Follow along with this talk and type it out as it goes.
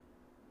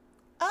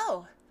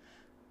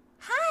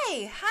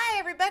Hi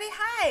everybody,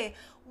 hi.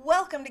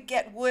 Welcome to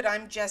Get Wood.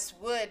 I'm Jess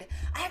Wood.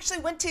 I actually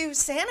went to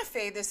Santa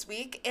Fe this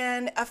week,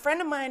 and a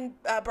friend of mine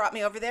brought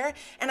me over there,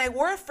 and I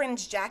wore a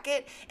fringe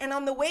jacket, and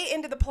on the way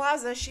into the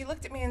plaza, she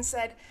looked at me and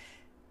said,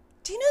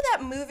 "Do you know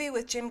that movie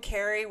with Jim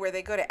Carrey where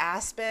they go to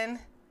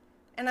Aspen?"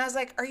 And I was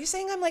like, "Are you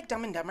saying I'm like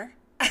Dumb and Dumber?"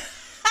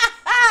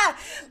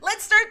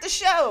 Let's start the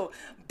show.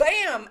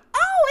 Bam.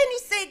 Oh, and you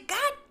say,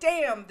 "God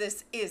damn,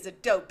 this is a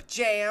dope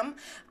jam.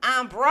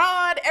 I'm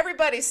broad."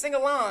 Everybody sing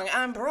along.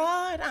 I'm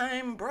broad,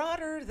 I'm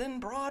broader than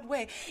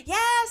Broadway.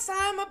 Yes,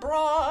 I'm a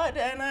broad,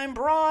 and I'm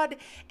broad,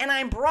 and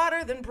I'm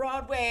broader than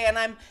Broadway, and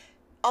I'm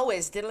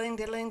always diddling,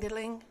 diddling,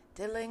 diddling,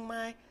 diddling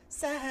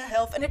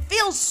myself, and it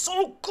feels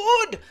so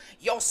good.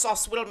 Your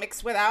sauce will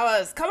mix with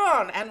ours. Come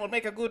on, and we'll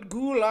make a good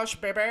goulash,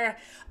 baby.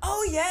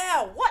 Oh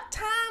yeah, what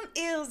time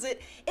is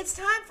it? It's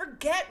time for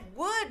Get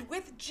Wood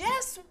with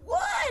Jess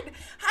Wood.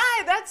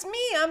 Hi, that's me.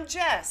 I'm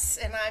Jess,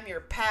 and I'm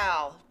your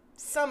pal.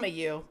 Some of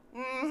you.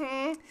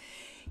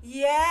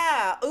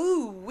 Yeah.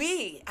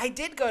 I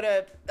did go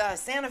to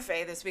Santa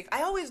Fe this week.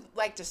 I always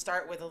like to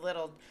start with a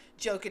little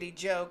jokety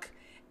joke.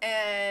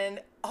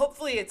 And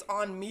hopefully it's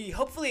on me.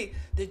 Hopefully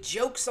the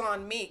joke's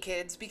on me,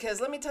 kids,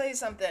 because let me tell you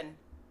something.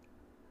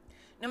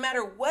 No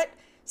matter what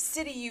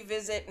city you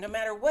visit, no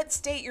matter what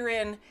state you're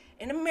in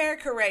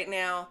America right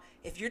now,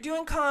 if you're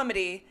doing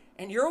comedy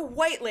and you're a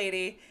white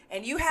lady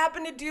and you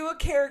happen to do a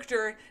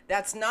character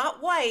that's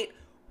not white,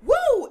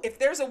 woo! If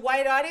there's a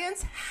white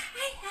audience,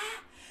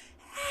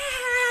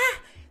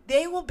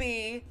 they will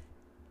be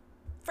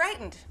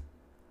frightened.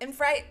 And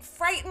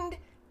frightened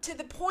to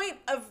the point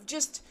of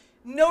just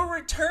no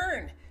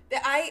return.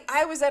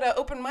 I was at an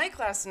open mic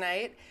last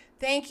night.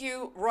 Thank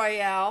you,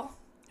 Royale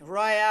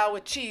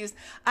with cheese.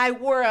 I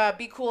wore a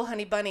Be Cool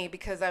Honey Bunny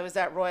because I was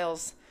at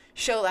Royale's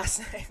show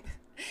last night.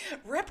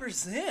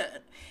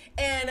 Represent.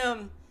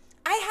 And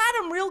I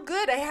had them real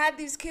good. I had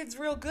these kids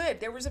real good.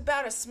 There was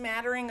about a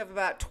smattering of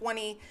about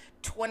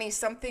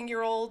 20-something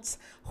year olds,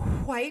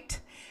 white.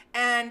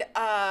 And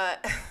I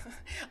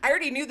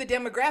already knew the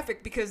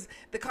demographic because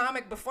the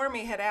comic before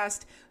me had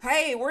asked,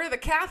 "Hey, where are the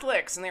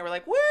Catholics?" And they were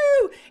like,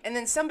 "Woo!" And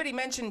then somebody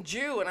mentioned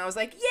Jew, and I was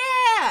like,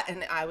 "Yeah!"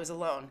 And I was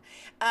alone.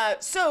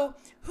 So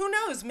who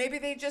knows? Maybe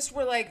they just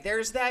were like,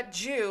 "There's that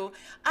Jew."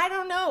 I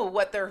don't know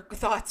what their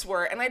thoughts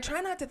were, and I try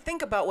not to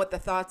think about what the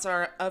thoughts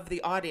are of the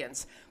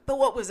audience. But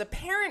what was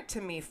apparent to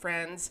me,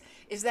 friends,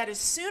 is that as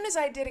soon as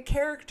I did a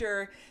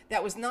character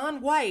that was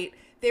non-white,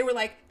 they were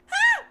like,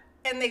 "Ah!"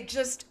 And they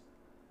just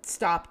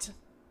stopped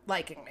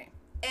liking me.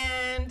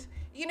 And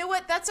you know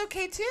what? That's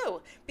okay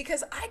too,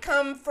 because I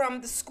come from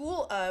the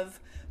school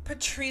of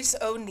Patrice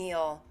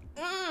O'Neal.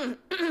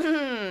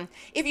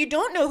 If you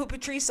don't know who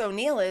Patrice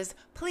O'Neal is,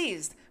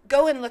 please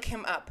go and look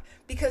him up,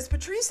 because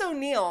Patrice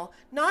O'Neal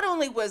not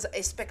only was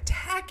a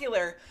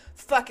spectacular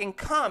fucking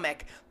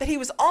comic, but he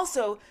was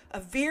also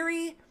a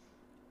very,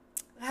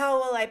 how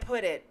will I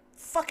put it,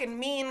 fucking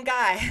mean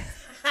guy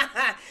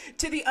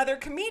to the other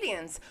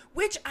comedians,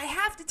 which I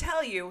have to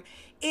tell you,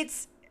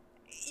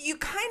 you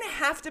kind of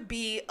have to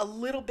be a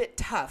little bit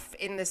tough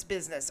in this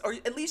business, or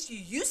at least you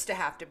used to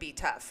have to be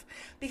tough.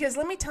 Because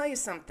let me tell you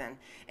something,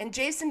 and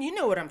Jason, you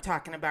know what I'm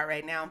talking about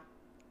right now.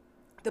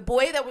 The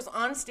boy that was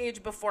on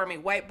stage before me,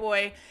 white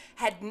boy,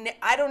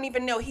 I don't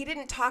even know, he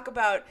didn't talk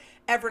about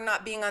ever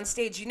not being on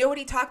stage. You know what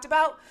he talked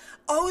about?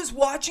 "I was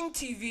watching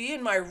TV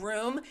in my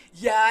room.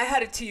 Yeah, I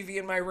had a TV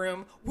in my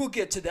room. We'll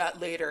get to that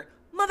later."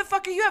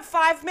 Motherfucker, you have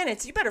 5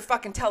 minutes. You better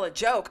fucking tell a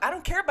joke. I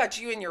don't care about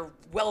you and your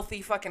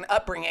wealthy fucking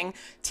upbringing.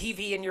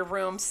 TV in your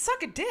room.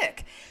 Suck a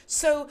dick.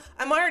 So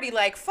I'm already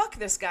like, fuck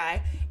this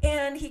guy.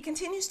 And he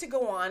continues to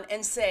go on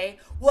and say,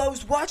 "Well, I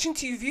was watching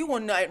TV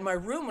one night in my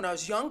room when I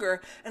was younger,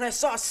 and I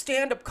saw a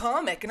stand-up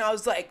comic, and I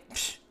was like,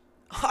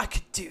 I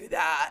could do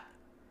that."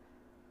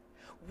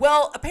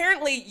 Well,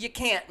 apparently you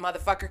can't,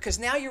 motherfucker, because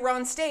now you're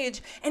on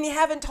stage and you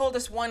haven't told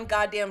us one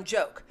goddamn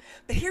joke.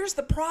 But here's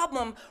the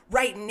problem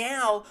right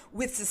now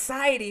with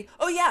society.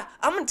 Oh yeah,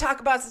 I'm going to talk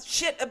about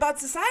shit about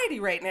society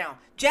right now.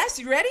 Jess,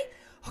 you ready?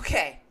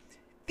 Okay.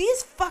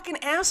 These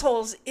fucking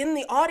assholes in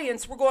the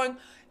audience were going,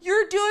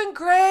 "You're doing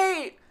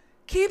great.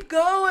 Keep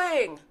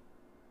going."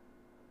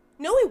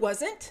 No, he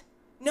wasn't.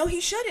 No, he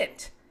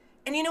shouldn't.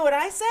 And you know what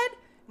I said?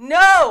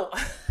 No.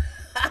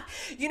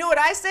 You know what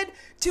I said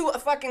to a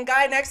fucking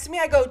guy next to me?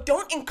 I go,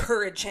 "Don't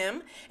encourage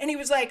him." And he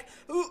was like,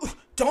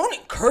 "Don't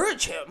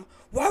encourage him?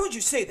 Why would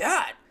you say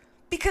that?"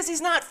 Because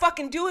he's not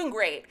fucking doing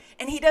great.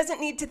 And he doesn't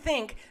need to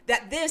think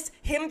that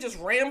him just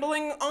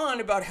rambling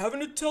on about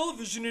having a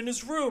television in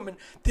his room and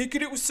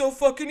thinking it was so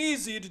fucking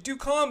easy to do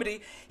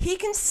comedy, he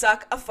can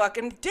suck a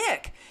fucking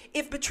dick.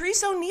 If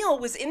Patrice O'Neal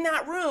was in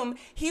that room,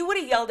 he would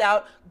have yelled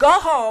out, "Go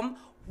home,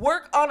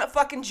 work on a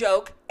fucking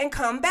joke, and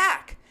come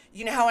back."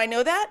 You know how I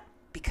know that?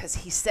 Because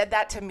he said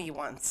that to me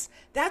once.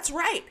 That's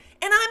right.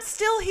 And I'm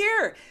still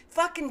here.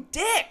 Fucking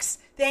dicks.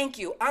 Thank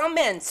you.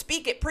 Amen.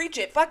 Speak it. Preach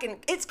it.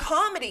 Fucking, it's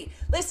comedy.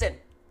 Listen,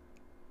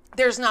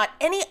 There's not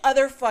any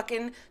other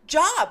fucking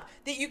job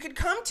that you could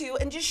come to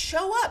and just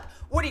show up.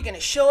 What are you going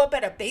to show up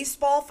at a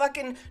baseball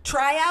fucking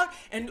tryout?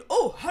 And,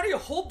 oh, how do you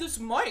hold this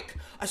mic?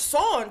 I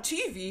saw on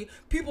TV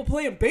people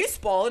playing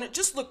baseball and it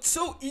just looked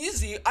so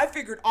easy. I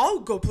figured I'll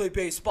go play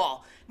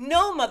baseball.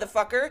 No,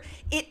 motherfucker.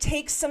 It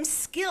takes some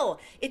skill.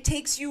 It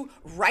takes you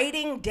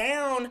writing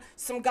down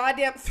some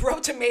goddamn throw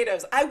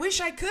tomatoes. I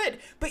wish I could.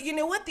 But you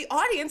know what? The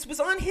audience was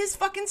on his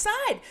fucking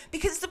side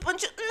because it's a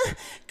bunch of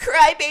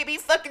crybaby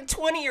fucking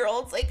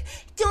 20-year-olds like,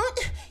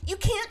 you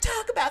can't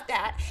talk about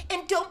that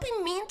and don't be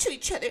mean to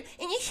each other.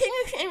 And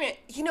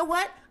you know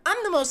what? I'm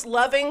the most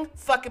loving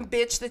fucking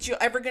bitch that you're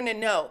ever gonna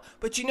know.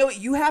 But you know what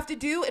you have to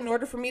do in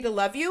order for me to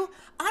love you?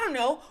 I don't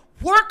know.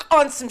 Work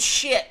on some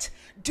shit.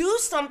 Do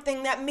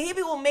something that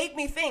maybe will make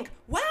me think,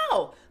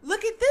 wow,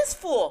 look at this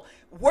fool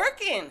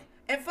working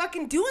and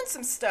fucking doing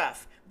some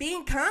stuff,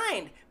 being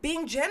kind,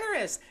 being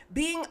generous,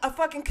 being a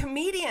fucking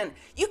comedian.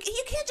 You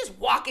can't just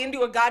walk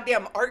into a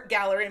goddamn art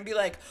gallery and be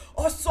like,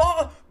 I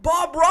saw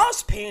Bob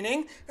Ross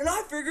painting and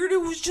I figured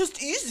it was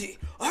just easy.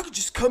 I could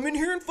just come in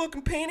here and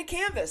fucking paint a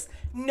canvas.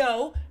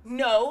 No,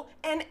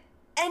 and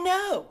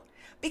no.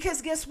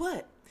 Because guess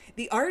what?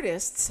 The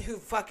artists who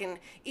fucking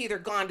either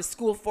gone to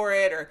school for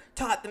it or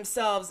taught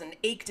themselves and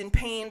ached and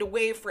pained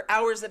away for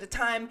hours at a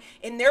time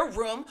in their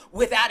room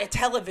without a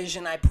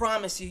television, I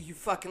promise you, you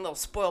fucking little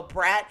spoiled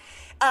brat.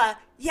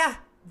 Yeah,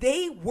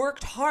 they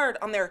worked hard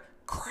on their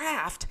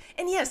craft.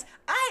 And yes,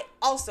 I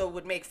also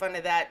would make fun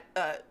of that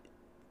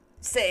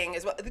saying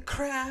as well. The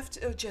craft,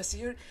 oh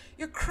Jesse,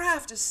 your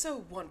craft is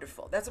so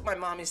wonderful. That's what my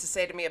mom used to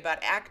say to me about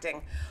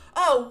acting.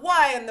 Oh,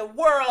 why in the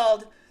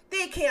world?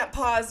 They can't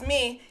pause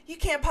me. You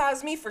can't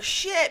pause me for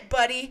shit,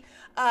 buddy.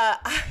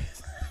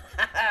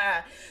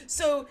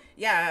 So,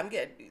 yeah, I'm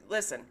good.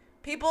 Listen,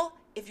 people,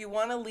 if you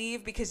want to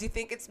leave because you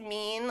think it's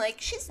mean,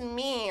 like, she's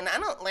mean. I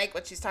don't like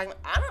what she's talking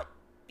about.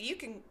 You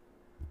can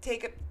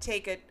take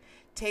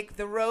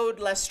the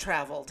road less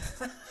traveled,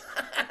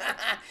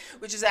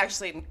 which is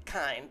actually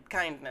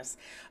kindness.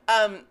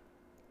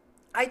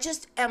 I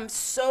just am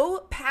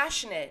so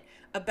passionate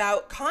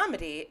about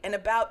comedy and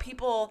about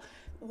people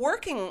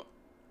working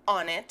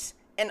on it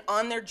and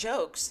on their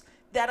jokes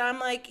that I'm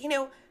like,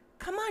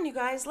 come on, you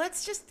guys,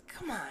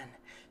 come on.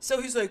 So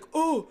he's like,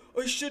 oh,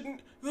 I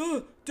shouldn't,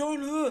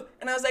 don't.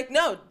 And I was like,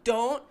 no,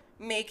 don't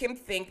make him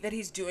think that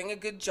he's doing a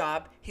good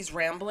job. He's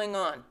rambling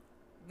on.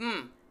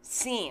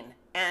 Scene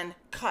and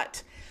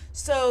cut.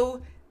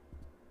 So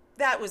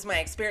that was my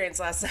experience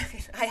last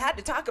night. I had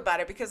to talk about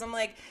it because I'm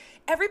like,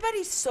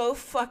 everybody's so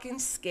fucking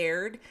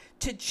scared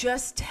to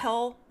just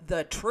tell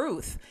the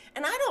truth.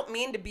 And I don't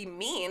mean to be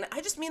mean.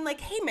 I just mean like,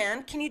 hey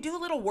man, can you do a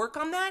little work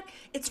on that?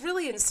 It's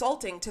really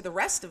insulting to the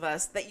rest of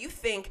us that you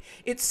think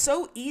it's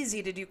so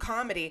easy to do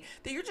comedy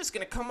that you're just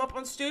going to come up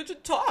on stage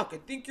and talk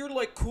and think you're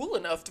like cool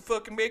enough to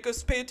fucking make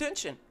us pay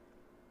attention.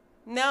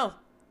 No.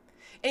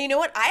 And you know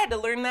what? I had to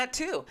learn that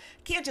too.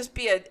 Can't just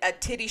be a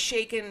titty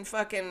shaking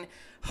fucking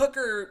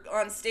hooker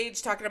on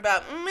stage talking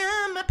about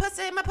my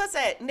pussy.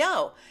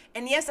 No.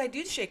 And yes, I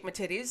do shake my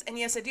titties, and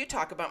yes, I do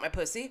talk about my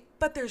pussy,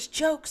 but there's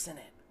jokes in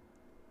it.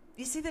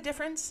 You see the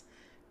difference?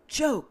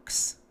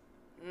 Jokes.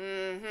 All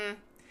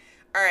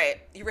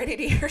right, you ready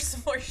to hear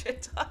some more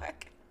shit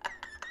talk?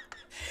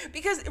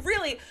 Because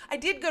really, I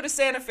did go to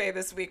Santa Fe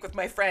this week with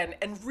my friend,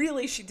 and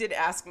really she did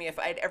ask me if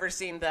I'd ever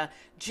seen the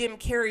Jim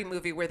Carrey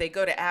movie where they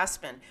go to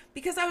Aspen.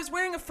 Because I was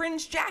wearing a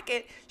fringe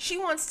jacket, she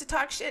wants to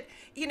talk shit.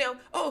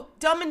 Oh,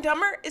 Dumb and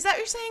Dumber? Is that what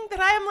you're saying? That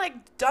I am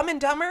like Dumb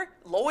and Dumber?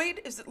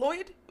 Lloyd? Is it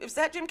Lloyd? Is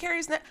that Jim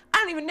Carrey's name? I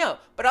don't even know.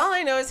 But all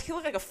I know is he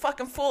looked like a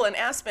fucking fool in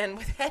Aspen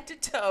with head to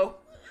toe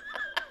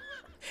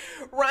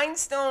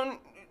rhinestone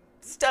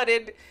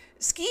studded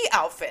ski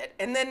outfit,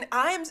 and then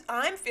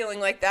I'm feeling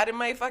like that in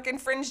my fucking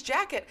fringe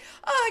jacket.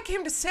 Oh, I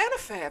came to Santa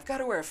Fe. I've got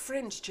to wear a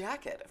fringe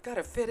jacket. I've got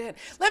to fit in.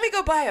 Let me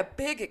go buy a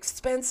big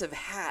expensive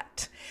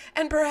hat,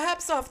 and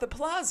perhaps off the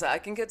plaza I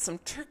can get some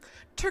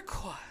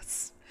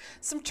turquoise.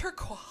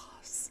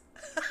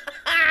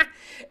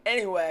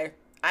 Anyway,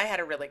 I had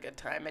a really good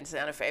time in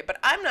Santa Fe, but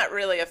I'm not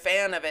really a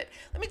fan of it.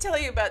 Let me tell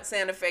you about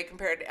Santa Fe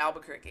compared to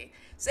Albuquerque.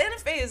 Santa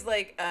Fe is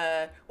like,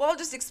 I'll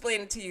just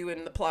explain it to you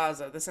in the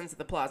plaza, the sense of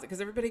the plaza,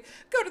 because everybody,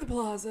 go to the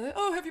plaza.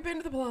 Oh, have you been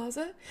to the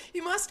plaza?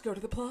 You must go to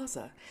the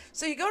plaza.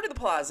 So you go to the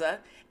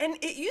plaza, and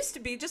it used to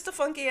be just a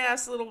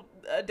funky-ass little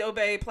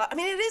adobe plaza. I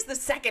mean, it is the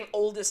second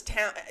oldest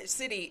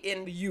city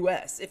in the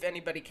U.S., if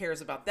anybody cares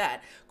about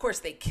that. Of course,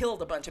 they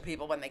killed a bunch of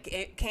people when they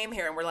came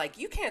here and were like,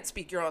 you can't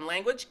speak your own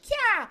language.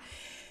 Yeah.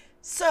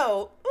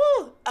 So,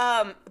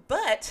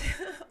 but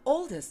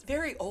oldest,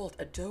 very old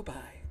adobe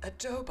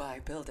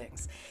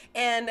buildings.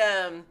 And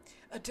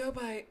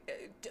adobe,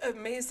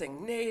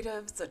 amazing,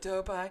 natives,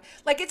 adobe.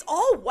 Like, it's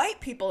all white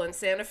people in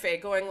Santa Fe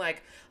going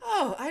like,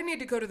 oh, I need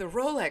to go to the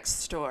Rolex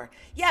store.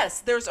 Yes,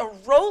 there's a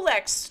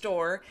Rolex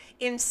store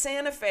in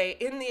Santa Fe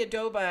in the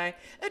adobe.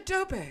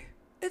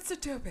 It's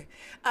Adobe.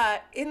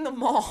 In the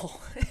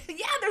mall.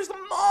 Yeah, there's a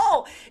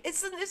mall.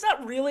 It's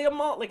not really a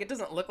mall. Like, it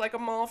doesn't look like a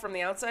mall from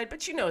the outside,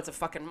 but you know it's a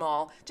fucking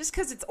mall. Just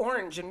because it's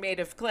orange and made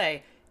of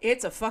clay.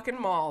 It's a fucking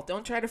mall.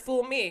 Don't try to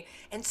fool me.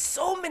 And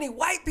so many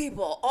white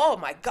people. Oh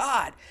my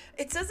God.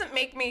 It doesn't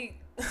make me.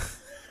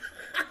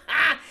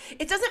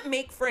 It doesn't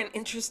make for an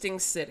interesting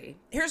city.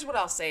 Here's what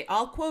I'll say.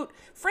 I'll quote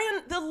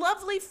the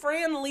lovely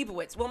Fran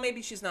Lebowitz. Well,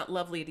 maybe she's not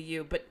lovely to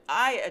you, but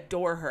I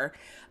adore her.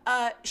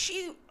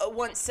 She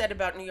once said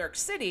about New York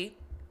City,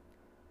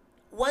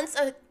 once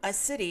a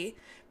city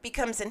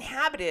becomes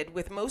inhabited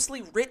with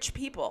mostly rich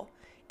people,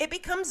 it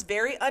becomes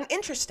very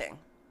uninteresting.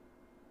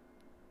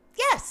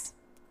 Yes.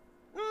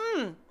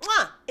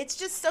 It's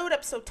just sewed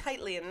up so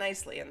tightly and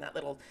nicely in that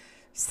little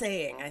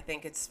saying. I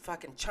think it's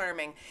fucking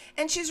charming.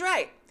 And she's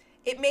right.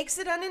 It makes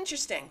it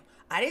uninteresting.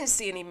 I didn't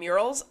see any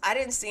murals. I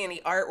didn't see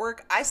any artwork.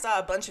 I saw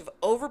a bunch of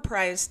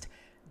overpriced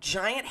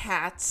giant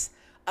hats,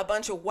 a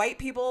bunch of white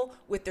people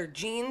with their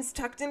jeans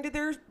tucked into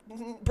their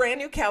brand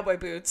new cowboy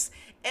boots,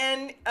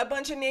 and a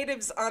bunch of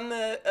natives on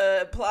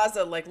the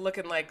plaza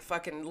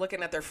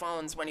looking at their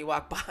phones when you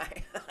walk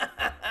by.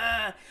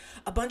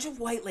 A bunch of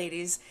white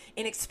ladies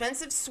in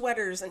expensive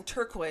sweaters and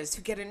turquoise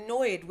who get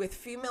annoyed with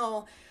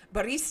female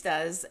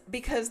baristas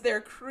because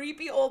their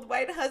creepy old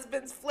white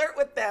husbands flirt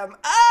with them.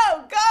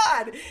 Oh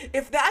God,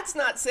 if that's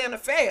not Santa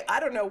Fe,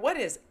 I don't know what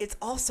is. It's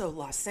also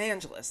Los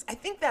Angeles. I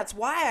think that's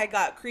why I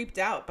got creeped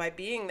out by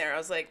being there. I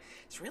was like,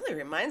 this really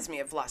reminds me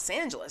of Los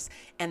Angeles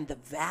and the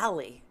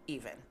Valley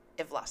even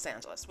of Los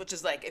Angeles, which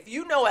is like, if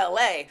you know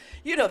LA,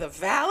 you know the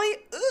Valley.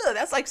 Ugh,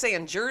 that's like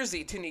saying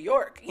Jersey to New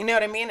York. You know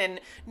what I mean?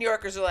 And New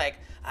Yorkers are like,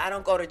 I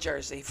don't go to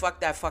Jersey.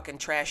 Fuck that fucking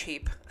trash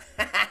heap.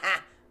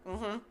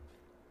 Mm-hmm.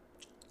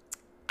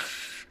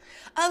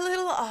 A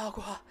little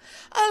agua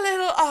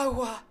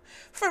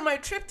for my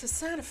trip to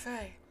Santa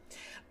Fe.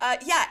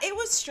 Yeah, it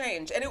was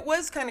strange. And it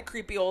was kind of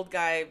creepy old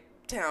guy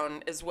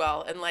town as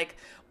well. And like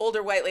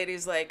older white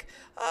ladies like,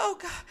 oh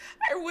God,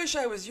 I wish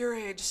I was your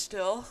age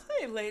still.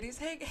 Hey ladies,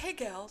 hey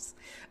gals.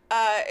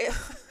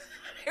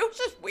 It was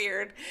just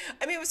weird.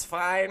 I mean, it was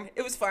fine.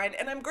 It was fine.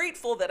 And I'm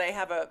grateful that I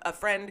have a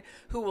friend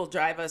who will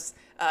drive us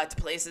to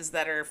places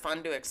that are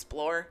fun to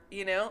explore,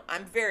 you know?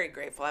 I'm very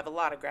grateful. I have a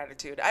lot of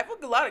gratitude.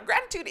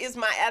 Gratitude is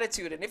my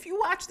attitude. And if you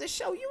watch this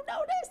show, you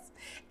know this.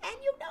 And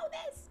you know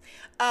this.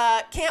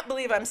 Can't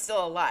believe I'm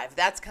still alive.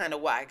 That's kind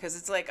of why. Because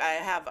it's like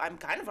I'm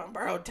kind of on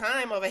borrowed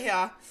time over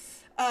here.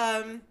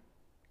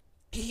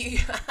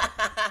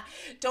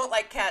 Don't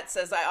Like Cat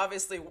says, I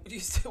obviously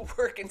used to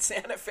work in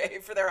Santa Fe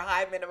for their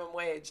high minimum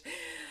wage.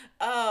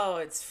 Oh,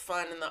 it's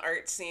fun in the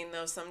art scene,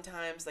 though,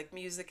 sometimes, like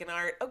music and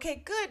art.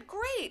 Okay, good,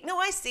 great. No,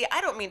 I see.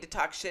 I don't mean to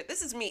talk shit.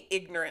 This is me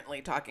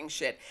ignorantly talking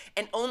shit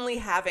and only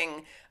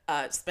having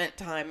spent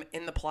time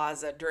in the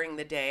plaza during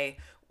the day,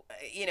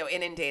 you know,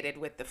 inundated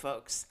with the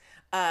folks.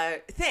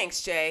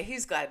 Thanks, Jay.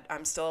 He's glad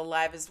I'm still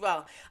alive as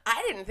well.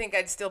 I didn't think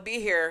I'd still be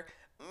here.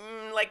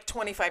 Like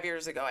 25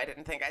 years ago, I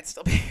didn't think I'd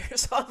still be here.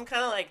 So I'm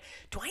kind of like,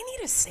 do I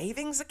need a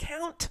savings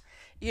account?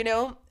 You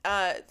know,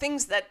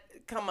 things that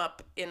come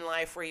up in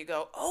life where you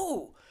go,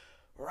 oh,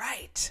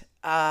 right.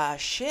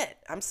 Shit,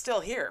 I'm still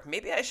here.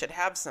 Maybe I should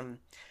have some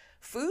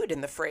food in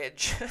the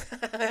fridge.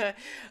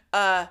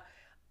 I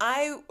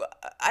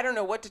don't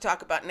know what to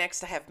talk about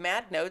next. I have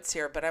mad notes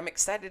here, but I'm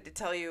excited to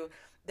tell you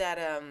that,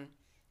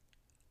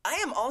 I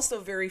am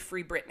also very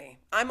free Britney.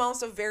 I'm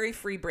also very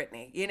free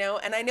Britney, you know,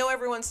 and I know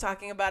everyone's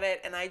talking about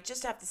it, and I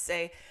just have to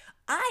say,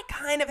 I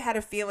kind of had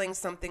a feeling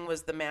something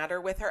was the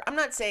matter with her. I'm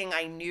not saying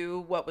I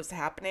knew what was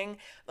happening,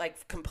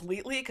 like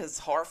completely, because it's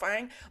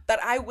horrifying, but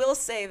I will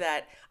say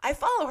that I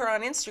follow her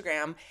on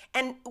Instagram,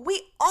 and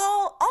we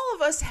all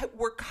of us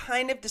were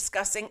kind of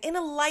discussing in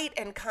a light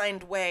and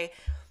kind way,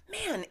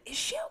 man, is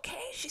she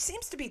okay? She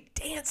seems to be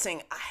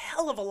dancing a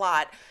hell of a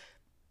lot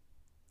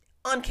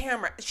on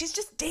camera. She's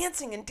just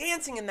dancing and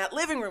dancing in that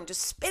living room,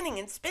 just spinning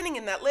and spinning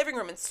in that living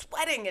room and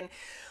sweating. And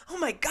oh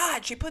my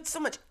God, she put so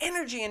much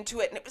energy into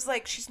it. And it was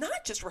like, she's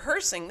not just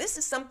rehearsing. This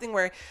is something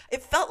where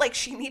it felt like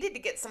she needed to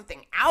get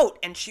something out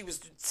and she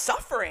was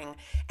suffering.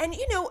 And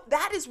you know,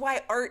 that is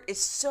why art is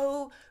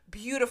so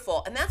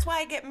beautiful. And that's why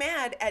I get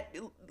mad at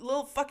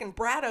little fucking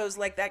brados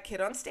like that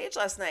kid on stage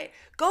last night.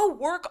 Go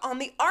work on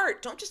the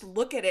art. Don't just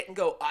look at it and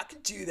go, I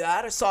could do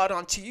that. I saw it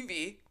on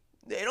TV.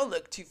 They don't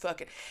look too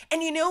fucking.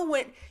 And you know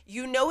when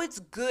you know it's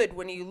good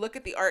when you look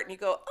at the art and you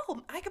go,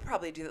 oh, I could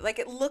probably do that. Like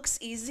it looks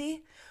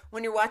easy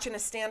when you're watching a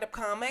stand-up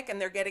comic and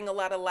they're getting a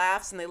lot of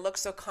laughs and they look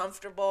so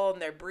comfortable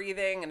and they're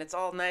breathing and it's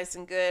all nice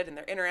and good and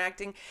they're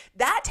interacting.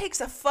 That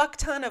takes a fuck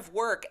ton of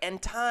work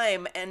and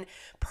time and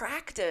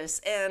practice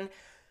and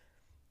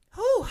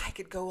I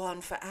could go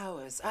on for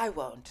hours. I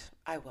won't.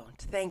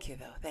 Thank you,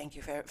 though. Thank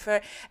you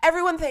for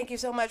everyone. Thank you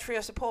so much for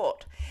your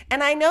support.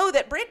 And I know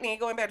that Britney,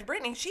 going back to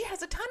Britney, she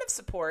has a ton of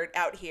support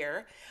out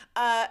here.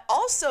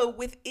 Also,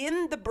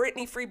 within the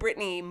Free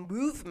Britney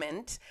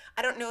movement,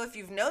 I don't know if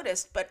you've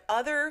noticed, but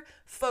other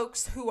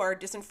folks who are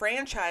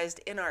disenfranchised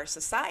in our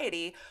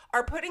society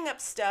are putting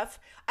up stuff.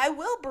 I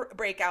will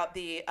break out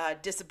the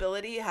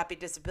Happy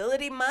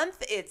Disability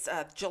Month. It's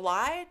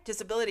July,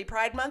 Disability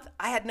Pride Month.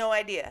 I had no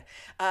idea.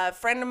 A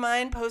friend of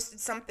mine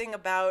posted something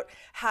about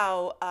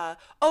how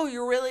oh,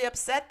 you're really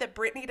upset that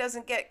Britney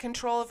doesn't get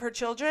control of her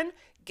children?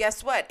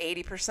 Guess what?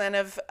 80%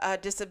 of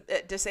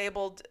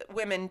disabled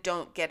women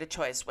don't get a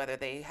choice whether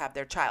they have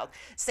their child.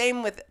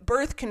 Same with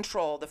birth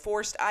control, the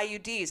forced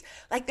IUDs.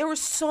 Like, there were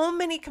so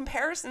many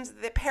comparisons,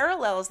 the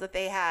parallels that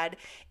they had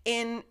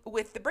in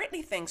with the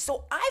Britney thing.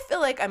 So I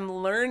feel like I'm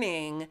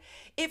learning,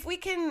 if we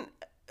can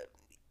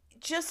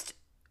just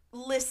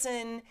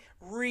listen,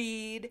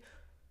 read,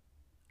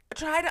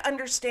 try to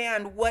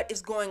understand what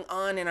is going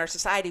on in our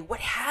society,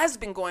 what has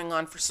been going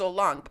on for so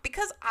long. But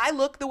because I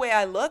look the way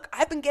I look,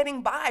 I've been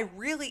getting by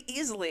really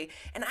easily.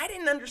 And I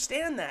didn't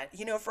understand that.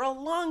 You know, for a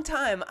long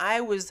time,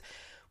 I was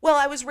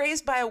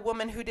raised by a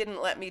woman who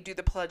didn't let me do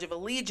the Pledge of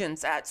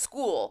Allegiance at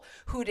school,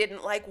 who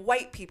didn't like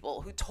white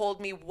people, who told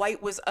me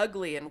white was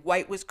ugly and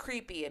white was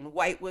creepy and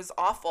white was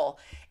awful.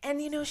 And,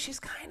 you know, she's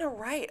kind of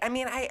right. I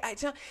mean, I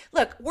don't,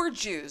 look, we're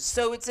Jews,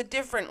 so it's a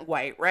different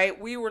white,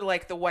 right? We were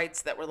like the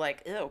whites that were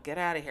like, ew, get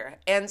out of here.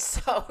 And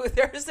so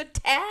there's a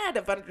tad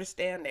of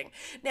understanding.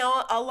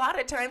 Now, a lot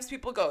of times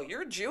people go,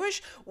 you're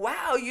Jewish?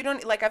 Wow, you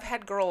don't, like, I've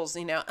had girls,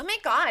 you know, oh my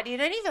God, you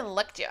don't even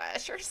look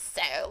Jewish. You're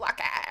so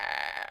lucky.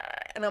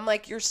 And I'm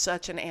like, you're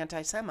such an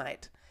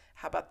anti-Semite.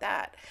 How about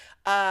that?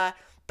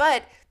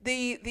 But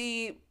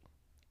the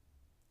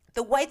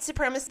white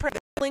supremacist, the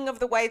feeling of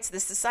the whites, the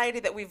society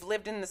that we've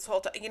lived in this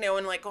whole time, you know,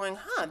 and like going,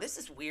 this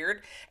is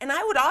weird. And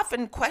I would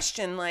often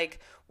question, like,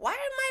 why are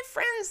my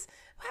friends,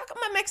 how come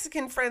my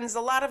Mexican friends, a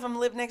lot of them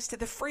live next to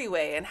the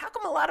freeway? And how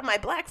come a lot of my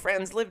black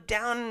friends live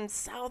down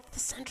south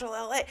central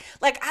LA?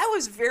 Like, I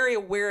was very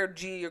aware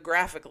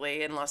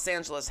geographically in Los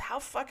Angeles how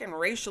fucking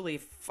racially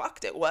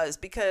fucked it was,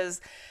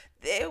 because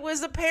it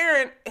was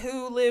apparent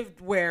who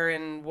lived where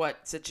in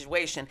what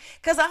situation.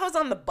 Because I was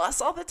on the bus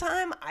all the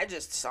time, I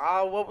just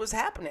saw what was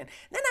happening.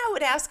 Then I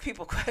would ask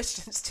people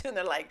questions too, and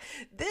they're like,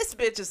 this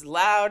bitch is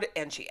loud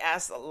and she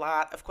asks a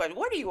lot of questions.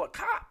 What are you, a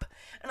cop?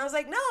 And I was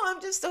like, no,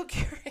 I'm just so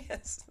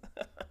curious.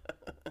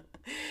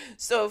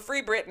 So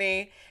free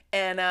Britney,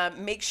 and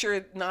make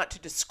sure not to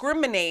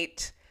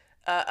discriminate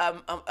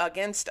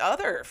against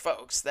other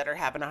folks that are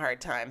having a hard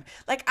time.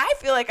 Like, I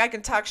feel like I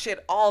can talk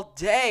shit all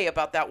day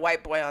about that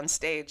white boy on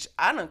stage.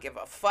 I don't give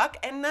a fuck,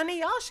 and none of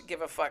y'all should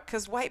give a fuck,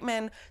 because white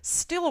men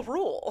still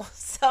rule.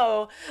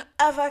 So,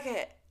 fuck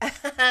it.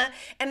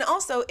 And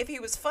also, if he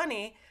was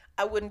funny,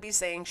 I wouldn't be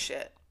saying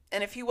shit.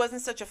 And if he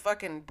wasn't such a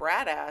fucking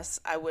brat ass,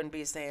 I wouldn't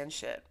be saying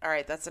shit. All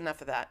right, that's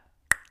enough of that.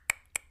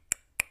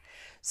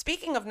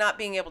 Speaking of not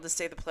being able to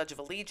say the Pledge of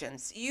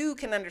Allegiance, you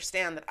can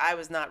understand that I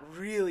was not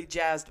really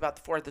jazzed about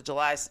the 4th of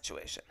July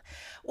situation.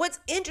 What's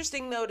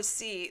interesting, though, to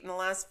see in the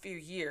last few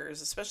years,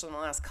 especially in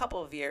the last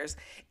couple of years,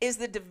 is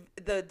the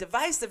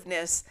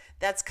divisiveness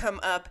that's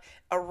come up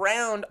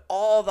around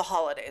all the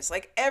holidays,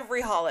 like every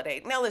holiday.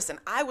 Now, listen,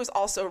 I was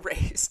also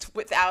raised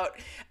without,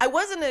 I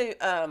wasn't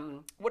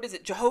a,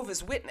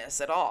 Jehovah's Witness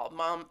at all.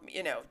 Mom,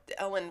 you know,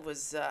 Ellen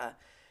was,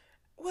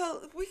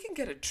 well, we can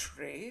get a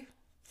tree.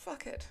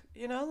 Fuck it.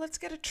 You know, let's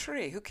get a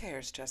tree. Who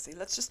cares, Jesse?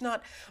 Let's just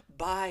not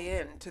buy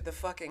into the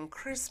fucking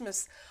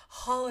Christmas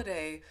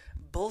holiday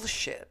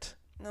bullshit.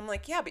 And I'm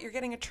like, yeah, but you're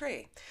getting a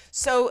tree.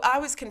 So I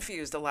was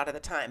confused a lot of the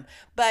time.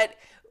 But,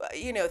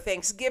 you know,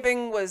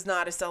 Thanksgiving was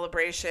not a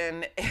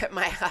celebration at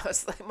my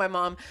house. Like my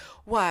mom,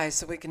 why?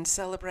 So we can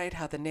celebrate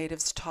how the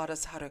natives taught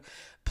us how to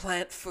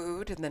plant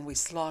food and then we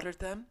slaughtered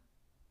them?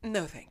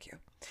 No, thank you.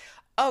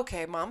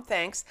 Okay, Mom,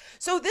 thanks.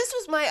 So this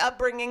was my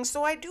upbringing,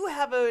 so I do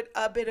have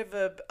a bit of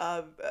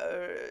a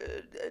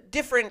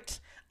different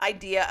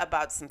idea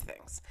about some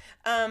things.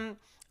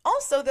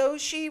 Also, though,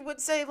 she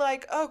would say,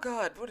 like, oh,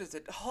 God, what is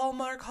it,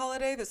 Hallmark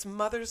holiday, this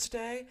Mother's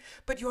Day?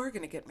 But you're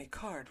going to get me a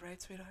card,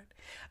 right, sweetheart?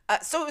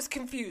 So it was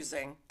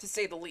confusing, to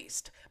say the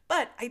least.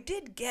 But I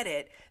did get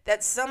it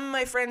that some of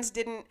my friends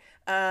didn't,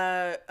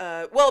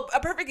 well, a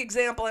perfect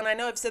example, and I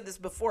know I've said this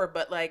before,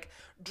 but, like,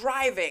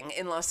 driving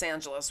in Los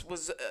Angeles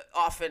was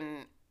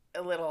often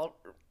a little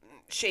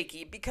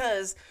shaky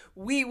because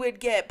we would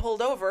get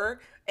pulled over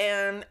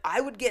and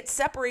I would get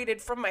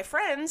separated from my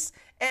friends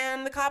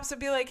and the cops would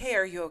be like, hey,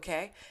 are you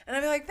okay? And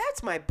I'd be like,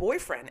 that's my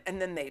boyfriend.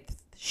 And then they'd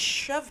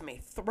shove me,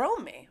 throw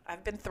me.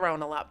 I've been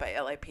thrown a lot by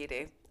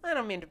LAPD. I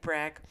don't mean to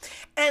brag.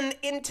 And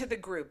into the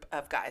group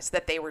of guys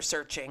that they were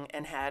searching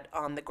and had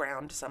on the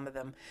ground, some of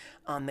them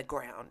on the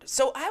ground.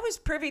 So I was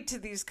privy to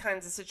these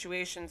kinds of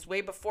situations way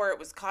before it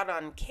was caught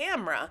on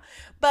camera,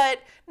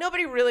 but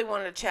nobody really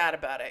wanted to chat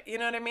about it. You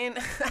know what I mean?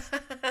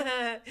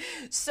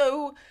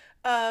 So,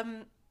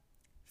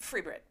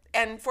 free Brit.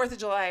 And 4th of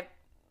July,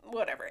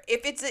 whatever.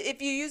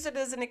 If you use it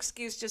as an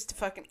excuse just to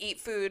fucking eat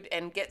food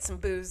and get some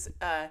booze,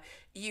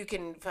 you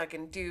can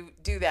fucking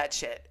do that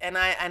shit. And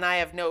I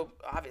have no,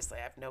 obviously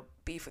I have no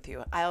beef with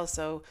you. I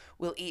also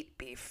will eat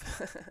beef.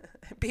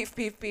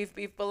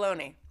 beef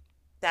bologna.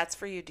 That's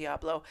for you,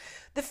 Diablo.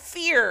 The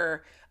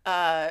Fear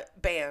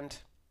band.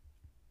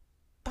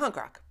 Punk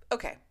rock.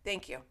 Okay,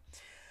 thank you.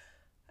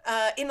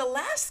 In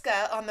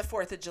Alaska on the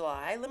 4th of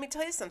July, let me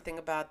tell you something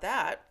about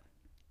that.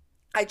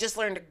 I just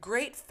learned a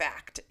great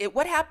fact.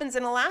 What happens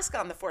in Alaska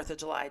on the 4th of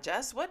July,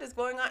 Jess? What is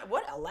going on?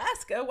 What,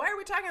 Alaska? Why are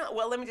we talking about?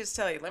 Well, let me just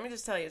tell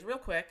you real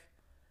quick.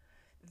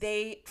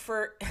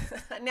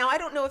 now I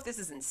don't know if this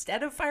is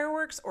instead of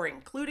fireworks or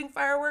including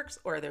fireworks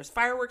or there's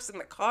fireworks in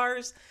the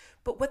cars,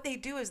 but what they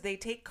do is they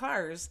take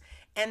cars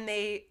and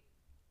they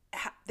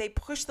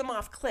push them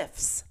off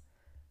cliffs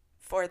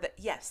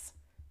yes.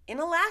 In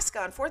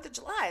Alaska on 4th of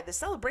July, the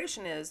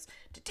celebration is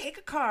to take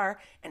a car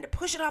and to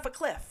push it off a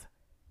cliff.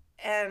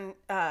 And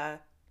I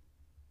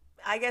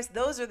guess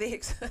those are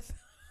the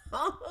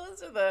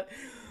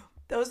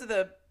those are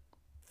the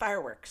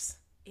fireworks,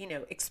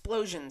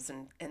 explosions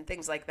and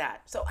things like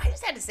that. So I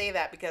just had to say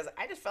that because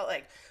I just felt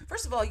like,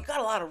 first of all, you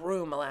got a lot of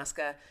room,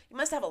 Alaska. You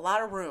must have a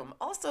lot of room.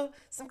 Also,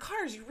 some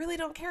cars you really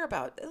don't care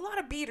about. There's a lot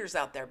of beaters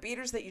out there.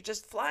 Beaters that you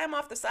just fly them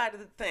off the side of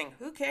the thing.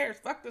 Who cares?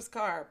 Fuck this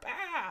car.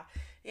 Bah!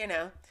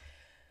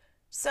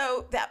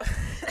 So that,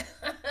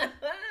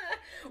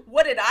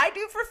 what did I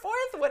do for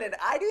 4th? What did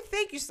I do?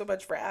 Thank you so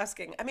much for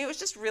asking. I mean, it was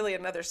just really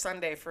another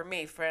Sunday for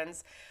me,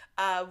 friends.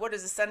 What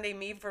does a Sunday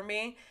mean for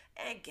me?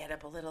 Get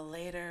up a little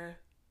later,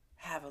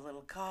 have a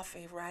little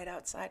coffee right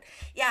outside.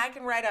 Yeah, I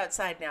can ride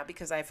outside now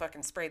because I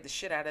fucking sprayed the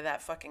shit out of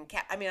that fucking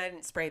cat. I mean, I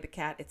didn't spray the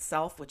cat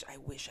itself, which I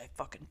wish I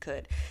fucking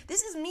could.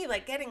 This is me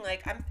like getting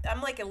like,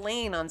 I'm like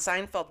Elaine on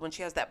Seinfeld when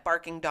she has that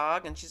barking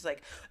dog and she's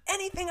like,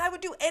 I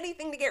would do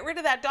anything to get rid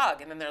of that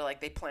dog. And then they're like,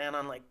 they plan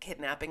on like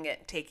kidnapping it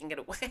and taking it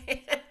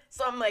away.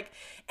 So I'm like,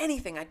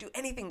 I'd do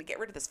anything to get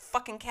rid of this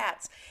fucking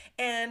cats.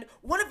 And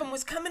one of them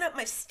was coming up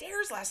my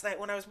stairs last night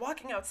when I was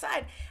walking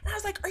outside. And I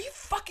was like, are you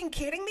fucking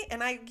kidding me?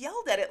 And I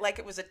yelled at it like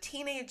it was a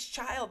teenage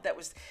child that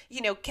was,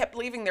 kept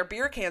leaving their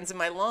beer cans in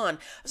my lawn.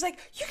 I was like,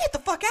 you get the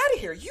fuck out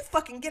of here. You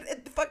fucking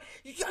get the fuck.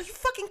 Are you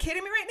fucking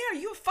kidding me right now?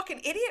 Are you a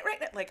fucking idiot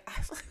right now? Like, I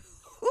was like,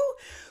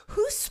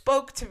 who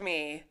spoke to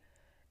me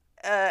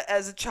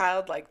as a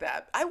child like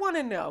that? I want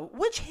to know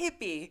which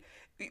hippie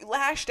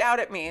lashed out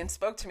at me and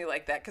spoke to me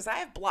like that, because I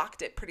have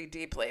blocked it pretty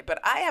deeply, but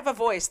I have a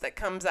voice that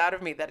comes out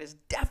of me that is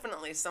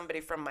definitely somebody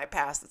from my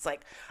past. It's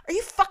like, are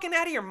you fucking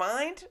out of your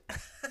mind?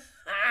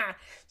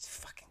 It's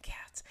fucking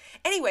cats.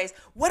 Anyways,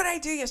 what did I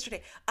do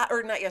yesterday?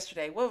 Or not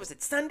yesterday. What was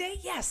it? Sunday?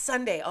 Yes,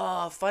 Sunday.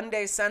 Oh, fun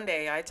day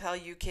Sunday. I tell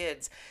you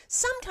kids.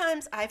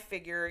 Sometimes I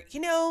figure,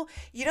 you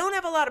don't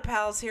have a lot of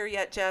pals here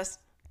yet, Jess.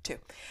 2.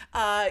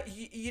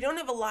 You don't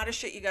have a lot of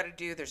shit you got to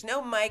do. There's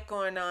no mic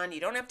going on. You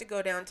don't have to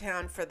go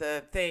downtown for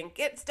the thing.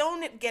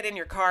 Don't get in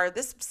your car.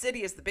 This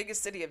city is the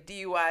biggest city of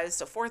DUIs.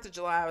 So 4th of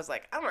July, I was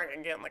like, I'm not going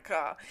to get in the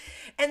car.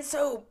 And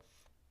so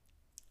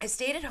I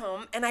stayed at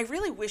home, and I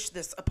really wish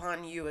this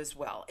upon you as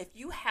well. If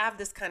you have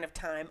this kind of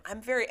time,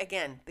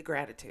 the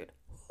gratitude.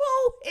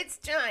 Whoa, it's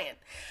giant.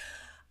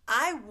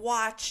 I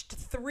watched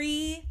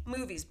 3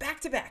 movies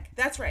back to back.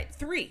 That's right,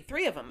 3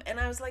 of them. And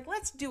I was like,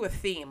 let's do a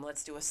theme.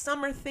 Let's do a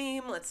summer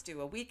theme. Let's do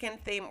a weekend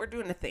theme. We're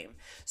doing a theme.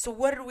 So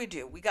what did we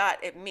do? We got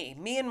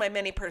me and my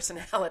many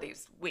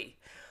personalities.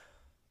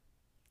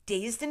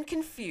 Dazed and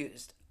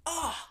Confused.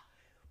 Oh,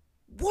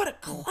 what a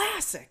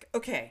classic.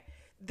 Okay.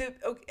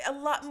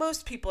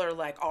 Most people are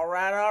like, all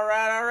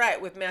right,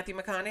 with Matthew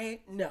McConaughey.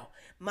 No,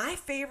 my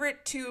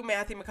favorite 2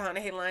 Matthew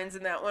McConaughey lines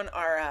in that one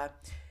are,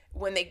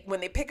 when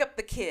they pick up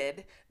the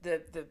kid,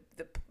 the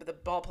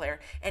ball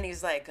player, and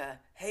he's like,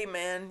 hey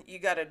man, you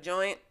got a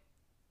joint?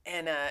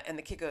 And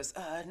the kid goes,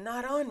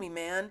 not on me,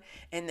 man.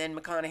 And then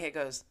McConaughey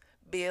goes,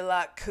 be a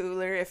lot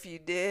cooler if you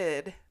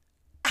did.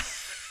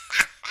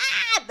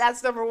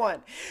 That's number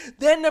 1.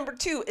 Then number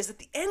 2 is at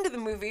the end of the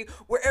movie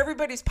where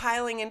everybody's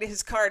piling into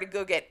his car to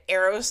go get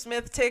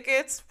Aerosmith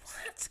tickets.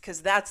 What?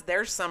 Because that's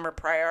their summer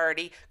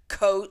priority,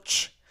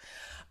 coach.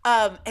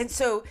 And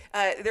so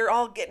they're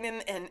all getting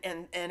in,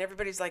 and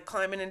everybody's like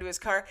climbing into his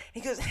car. He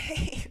goes,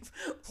 hey,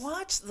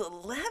 watch the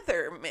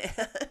leather, man.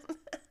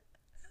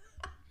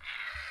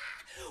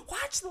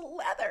 Watch the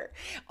leather.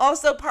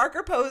 Also,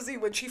 Parker Posey,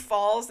 when she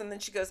falls, and then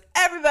she goes,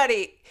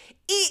 everybody,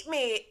 eat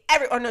me.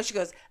 She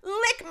goes,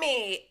 lick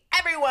me,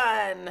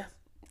 everyone.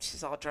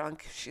 She's all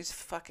drunk. She's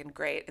fucking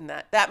great in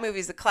that. That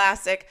movie's a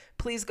classic.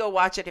 Please go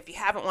watch it if you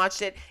haven't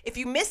watched it. If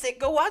you miss it,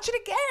 go watch it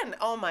again.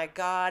 Oh, my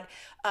God.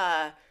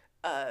 I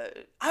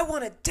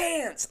want to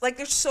dance. Like,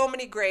 there's so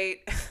many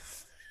great.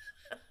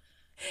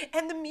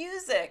 And the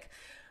music.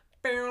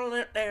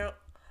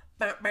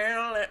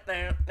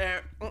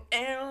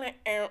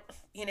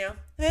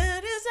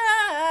 That is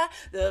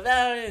the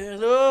value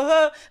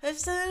of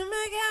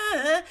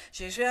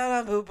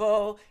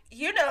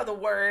you know the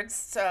words,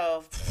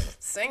 so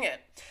sing it.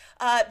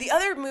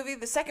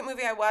 The second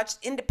movie I watched,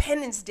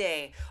 Independence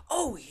Day.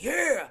 Oh,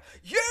 yeah,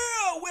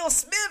 Will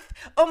Smith.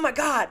 Oh, my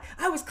God.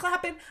 I was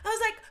clapping. I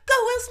was like, go,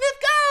 Will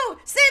Smith, go.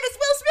 Save us,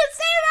 Will Smith,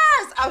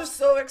 save us. I was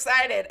so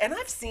excited. And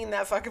I've seen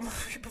that fucking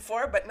movie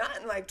before, but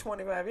not in like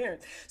 25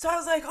 years. So I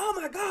was like, oh,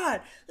 my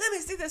God, let me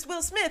see this,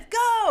 Will Smith,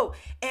 go.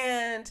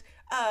 And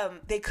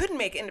they couldn't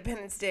make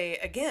Independence Day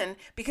again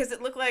because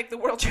it looked like the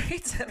World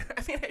Trade Center.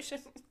 I mean, I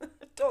shouldn't.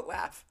 Don't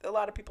laugh. A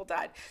lot of people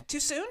died. Too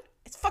soon?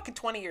 It's fucking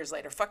 20 years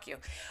later. Fuck you.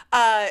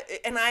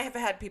 And I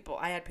had people.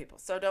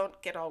 So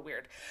don't get all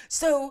weird.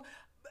 So,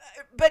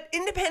 but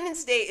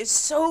Independence Day is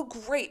so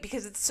great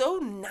because it's so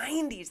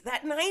 90s.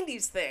 That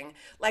 90s thing.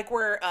 Like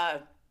where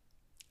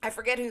I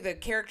forget who the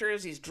character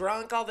is. He's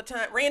drunk all the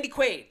time. Randy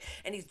Quaid,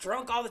 and he's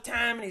drunk all the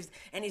time, and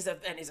he's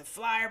a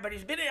flyer. But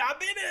I've been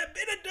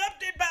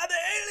abducted by the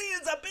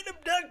aliens. I've been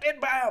abducted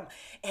by them.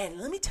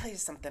 And let me tell you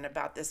something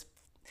about this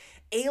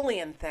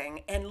alien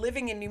thing. And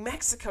living in New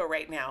Mexico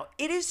right now,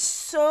 it is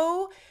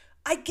so.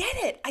 I get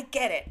it.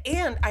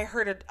 And I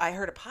heard a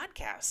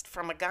podcast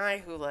from a guy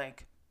who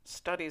like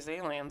studies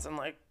aliens and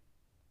like,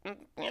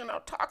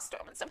 talks to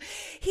them and stuff.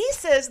 He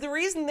says the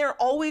reason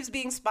they're always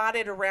being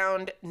spotted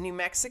around New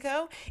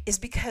Mexico is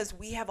because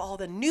we have all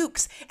the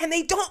nukes and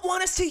they don't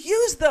want us to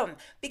use them.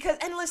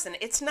 And listen,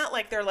 it's not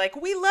like they're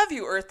like, we love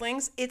you,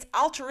 Earthlings. It's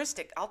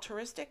altruistic.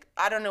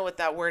 I don't know what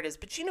that word is,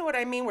 but you know what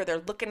I mean? Where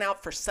they're looking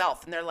out for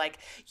self and they're like,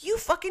 you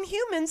fucking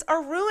humans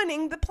are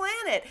ruining the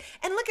planet.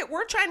 And look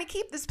we're trying to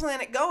keep this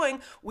planet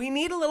going. We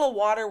need a little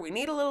water. We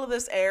need a little of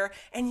this air.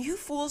 And you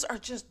fools are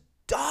just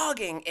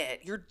dogging it.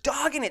 You're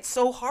dogging it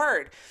so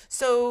hard.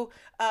 So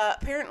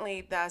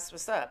apparently that's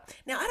what's up.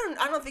 Now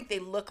I don't think they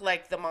look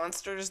like the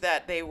monsters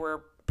that they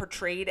were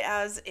portrayed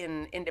as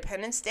in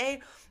Independence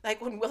Day. Like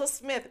when Will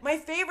Smith, my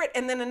favorite,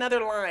 and then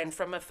another line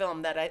from a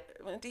film that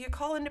do you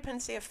call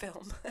Independence Day a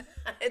film?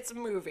 It's a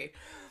movie.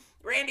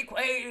 Randy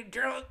Quaid,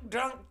 drunk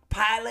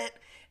pilot,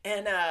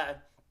 and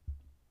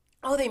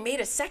they made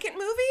a second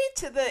movie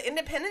to the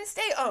Independence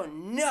Day? Oh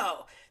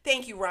no.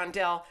 Thank you,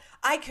 Rondell.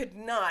 I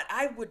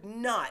would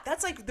not.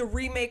 That's like the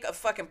remake of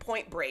fucking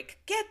Point Break.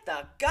 Get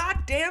the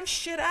goddamn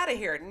shit out of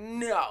here.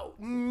 No,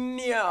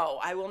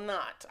 I will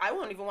not. I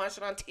won't even watch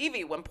it on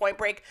TV when Point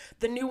Break,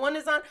 the new one,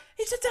 is on.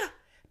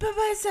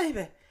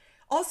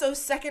 Also,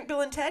 second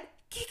Bill and Ted,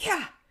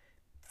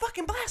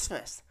 fucking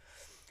blasphemous.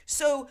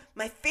 So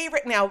my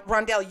favorite, now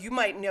Rondell, you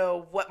might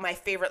know what my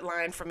favorite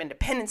line from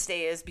Independence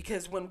Day is,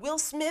 because when Will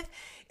Smith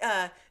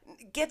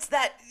gets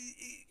that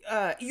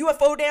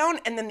UFO down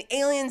and then the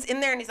alien's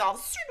in there and he's all,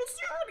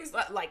 he's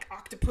like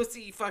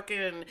octopusy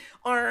fucking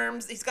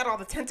arms, he's got all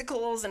the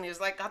tentacles and he's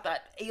like got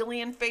that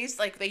alien face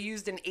like they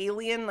used in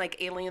Alien,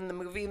 like Alien the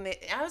movie. And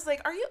I was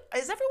like,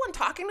 is everyone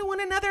talking to one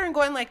another and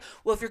going like,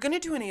 well, if you're going to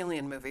do an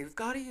alien movie, we've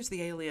got to use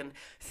the alien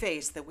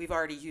face that we've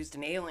already used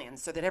in Alien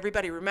so that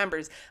everybody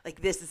remembers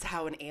like this is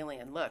how an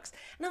alien looks.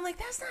 And I'm like,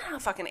 that's not how a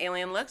fucking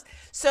alien looks.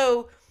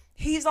 So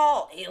he's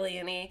all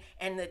alien-y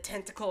and the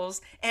tentacles,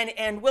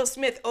 and Will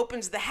Smith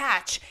opens the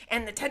hatch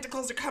and the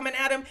tentacles are coming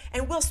at him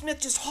and Will Smith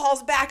just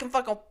hauls back and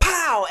fucking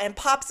pow and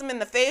pops him in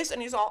the face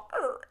and he's all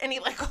and he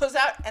like goes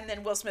out and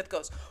then Will Smith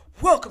goes,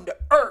 welcome to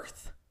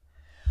Earth.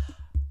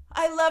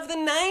 I love the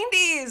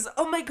 90s.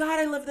 Oh my God,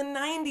 I love the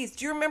 90s.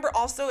 Do you remember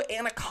also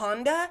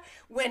Anaconda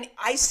when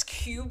Ice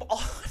Cube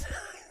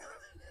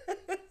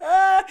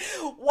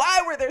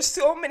why were there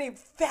so many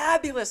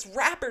fabulous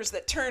rappers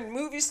that turned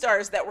movie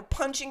stars that were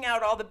punching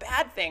out all the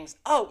bad things?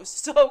 Oh, it was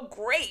so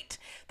great.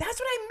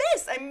 That's what I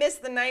miss. I miss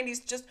the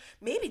 90s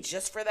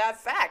just for that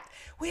fact.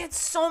 We had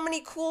so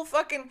many cool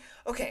fucking...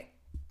 Okay,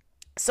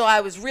 so I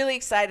was really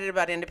excited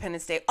about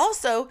Independence Day.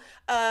 Also,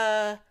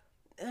 Vivica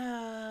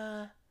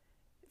A.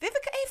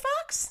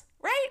 Fox,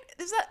 right?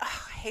 Is that...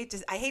 Oh,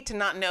 I hate to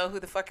not know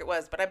who the fuck it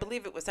was, but I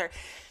believe it was her.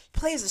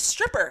 Plays a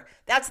stripper.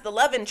 That's the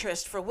love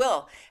interest for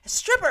Will. A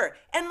stripper.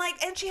 And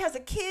she has a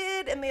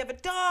kid and they have a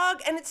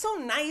dog and it's so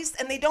nice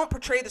and they don't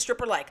portray the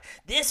stripper like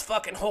this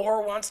fucking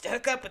whore wants to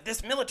hook up with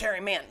this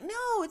military man.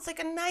 No, it's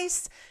like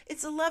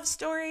it's a love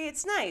story.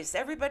 It's nice.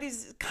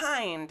 Everybody's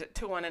kind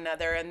to one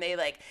another and they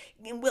like,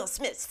 Will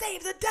Smith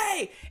save the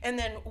day. And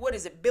then what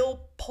is it?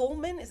 Bill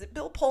Pullman? Is it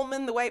Bill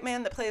Pullman, the white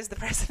man that plays the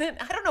president?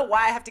 I don't know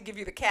why I have to give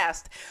you the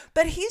cast,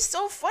 but he's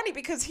so funny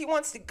because he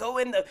wants to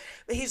go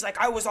he's like,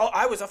 I was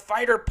a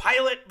fighter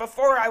pilot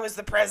before I was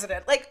the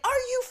president. Like, are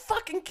you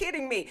fucking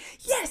kidding me?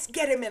 Yes,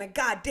 get him in a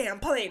goddamn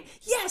plane.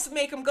 Yes,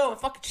 make him go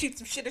and fucking shoot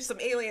some shit at some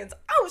aliens.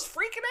 I was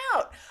freaking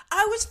out.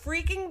 I was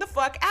freaking the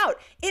fuck out.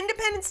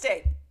 Independence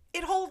Day.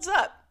 It holds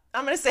up.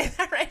 I'm going to say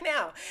that right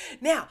now.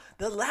 Now,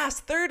 the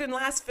third and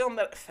last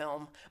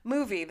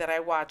movie that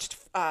I watched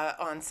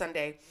on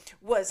Sunday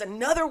was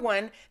another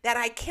one that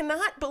I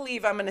cannot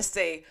believe I'm going to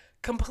say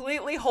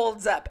completely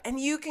holds up. And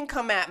you can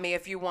come at me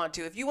if you want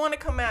to. If you want to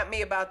come at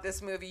me about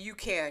this movie, you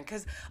can.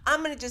 Because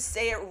I'm going to just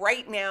say it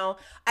right now.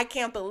 I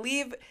can't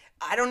believe...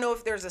 I don't know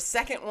if there's a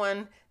second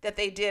one that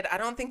they did. I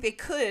don't think they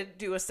could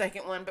do a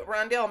second one. But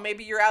Rondell,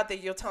 maybe you're out there.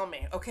 You'll tell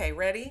me. Okay,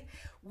 ready?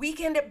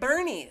 Weekend at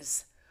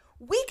Bernie's.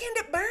 Weekend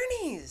at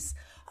Bernie's.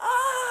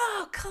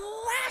 Oh,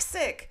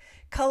 classic.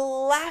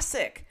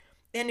 Classic.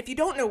 And if you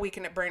don't know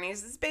Weekend at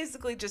Bernie's, it's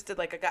basically just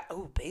like a guy.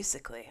 Oh,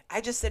 basically. I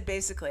just said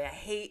basically. I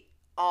hate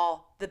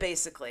all the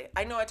basically.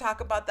 I know I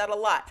talk about that a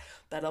lot,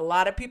 but a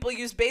lot of people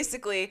use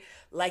basically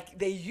like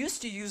they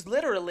used to use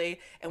literally,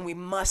 and we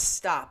must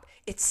stop.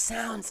 It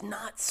sounds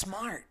not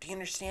smart. Do you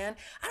understand?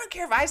 I don't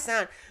care if I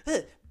sound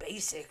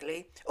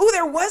basically. Oh,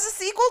 there was a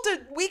sequel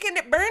to Weekend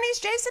at Bernie's,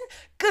 Jason?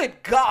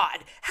 Good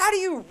God. How do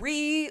you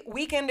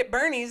Weekend at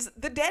Bernie's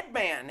The Dead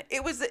Man?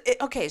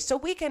 Okay, so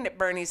Weekend at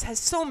Bernie's has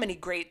so many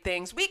great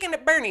things. Weekend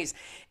at Bernie's,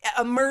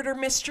 a murder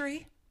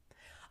mystery,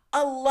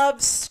 a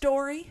love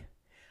story,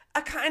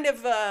 a kind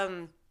of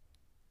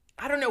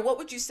I don't know, what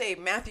would you say,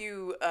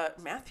 Matthew,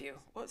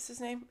 what's his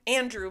name?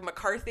 Andrew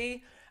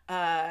McCarthy.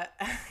 Uh,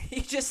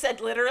 he just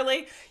said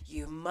literally,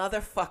 you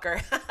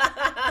motherfucker.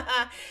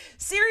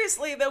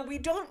 Seriously, though, we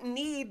don't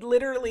need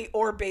literally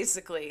or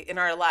basically in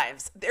our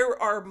lives.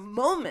 There are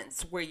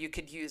moments where you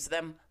could use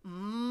them.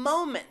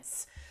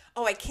 Moments.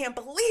 Oh, I can't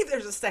believe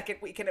there's a second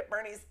weekend at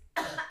Bernie's.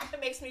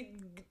 It makes me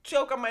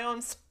choke on my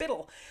own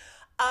spittle.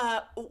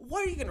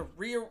 What are you gonna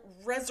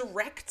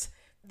resurrect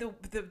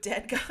the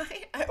dead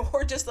guy,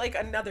 or just like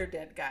another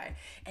dead guy?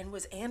 And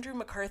was Andrew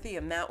McCarthy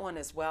in that one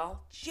as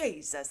well?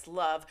 Jesus,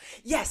 love.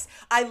 Yes,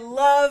 I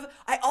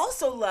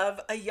also love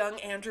a young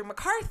Andrew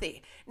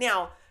McCarthy.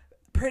 Now,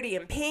 Pretty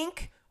in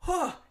Pink.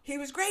 Oh, he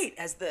was great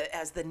as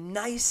the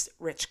nice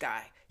rich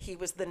guy. He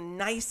was the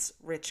nice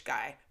rich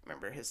guy.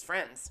 Remember his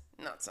friends,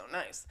 not so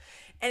nice.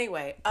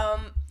 Anyway,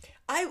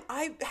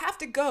 I have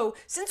to go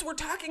since we're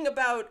talking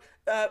about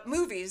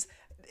movies.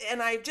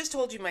 And I just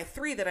told you my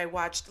 3 that I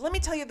watched. Let me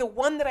tell you the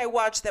one that I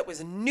watched that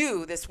was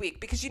new this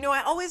week, because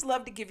I always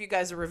love to give you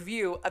guys a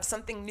review of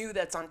something new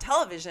that's on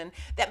television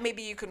that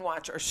maybe you can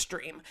watch or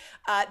stream.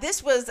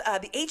 This was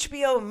the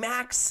HBO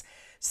Max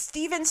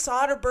Steven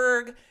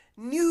Soderbergh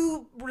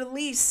new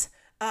release,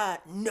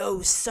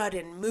 No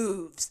Sudden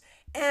Moves,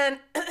 and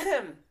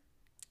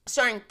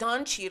starring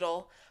Don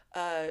Cheadle,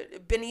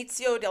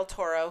 Benicio del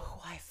Toro,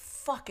 who I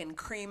fucking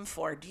cream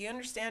for. Do you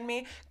understand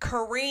me?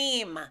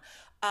 Kareem.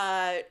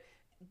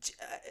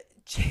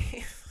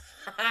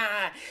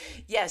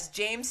 Yes,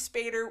 James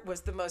Spader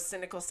was the most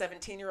cynical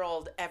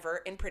 17-year-old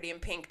ever in Pretty in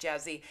Pink,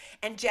 Jazzy.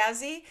 And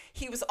Jazzy,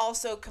 he was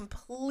also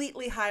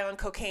completely high on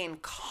cocaine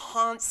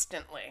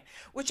constantly,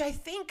 which I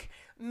think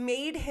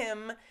made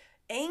him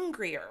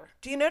angrier.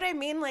 Do you know what I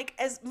mean? Like,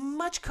 as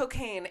much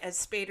cocaine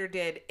as Spader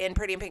did in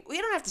Pretty in Pink.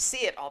 We don't have to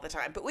see it all the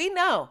time, but we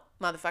know,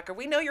 motherfucker,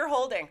 we know you're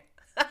holding.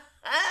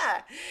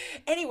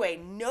 Anyway,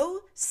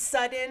 No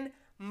Sudden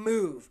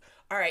Move.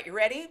 All right, you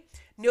ready?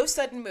 No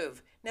Sudden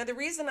Move. Now, the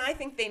reason I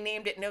think they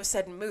named it No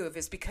Sudden Move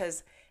is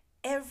because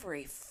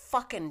every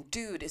fucking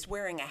dude is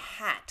wearing a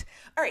hat.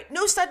 All right,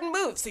 no sudden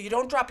move so you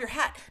don't drop your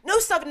hat. No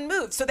sudden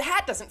move so the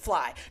hat doesn't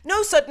fly.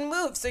 No sudden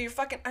move so you're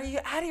fucking... Are you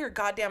out of your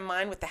goddamn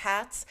mind with the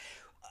hats?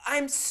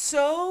 I'm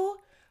so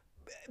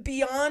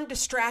beyond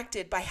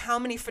distracted by how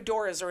many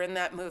fedoras are in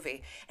that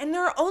movie. And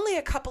there are only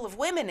a couple of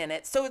women in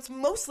it, so it's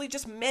mostly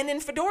just men in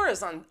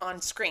fedoras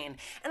on screen.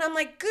 And I'm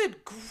like,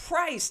 good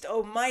Christ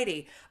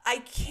almighty, I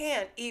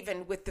can't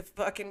even with the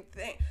fucking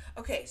thing.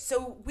 Okay,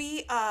 so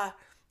he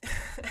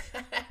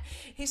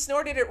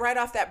snorted it right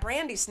off that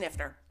brandy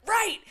snifter.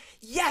 Right.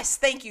 Yes.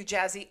 Thank you,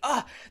 Jazzy.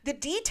 The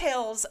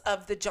details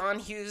of the John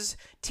Hughes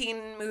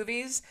teen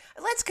movies.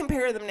 Let's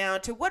compare them now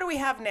to what do we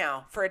have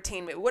now for a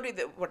teen movie? What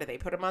do they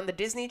put them on the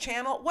Disney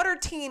Channel? What are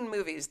teen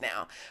movies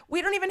now?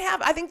 We don't even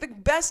have. I think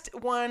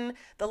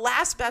the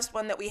last best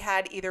one that we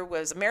had either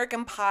was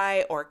American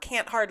Pie or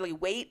Can't Hardly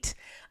Wait.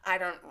 I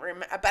don't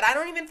remember, but I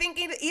don't even think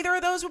either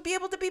of those would be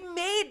able to be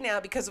made now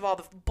because of all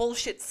the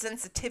bullshit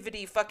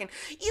sensitivity fucking,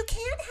 you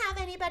can't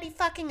have anybody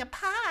fucking a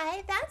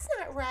pie. That's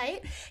not right.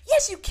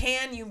 Yes, you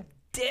can, you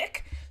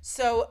dick.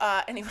 So,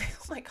 anyway,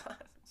 oh my God,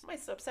 what am I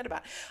so upset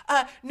about?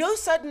 No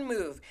Sudden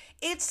Move.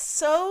 It's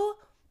so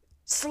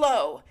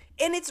slow,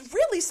 and it's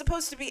really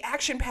supposed to be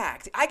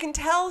action-packed. I can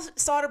tell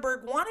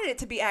Soderbergh wanted it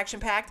to be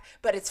action-packed,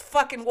 but it's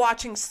fucking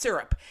watching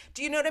syrup.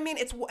 Do you know what I mean?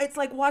 It's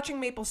like watching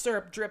maple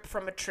syrup drip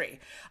from a tree.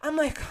 I'm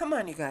like, come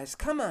on, you guys,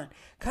 come on,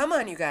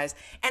 you guys.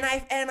 And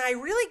I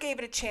really gave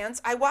it a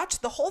chance. I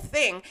watched the whole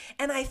thing,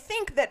 and I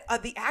think that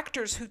the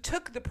actors who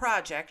took the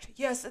project,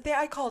 yes,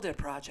 I called it a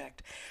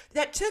project,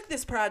 that took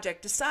this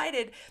project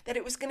decided that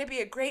it was going to be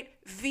a great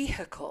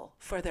vehicle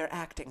for their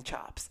acting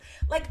chops.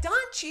 Like Don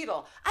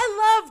Cheadle.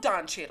 I love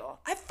Don Cheadle.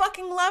 I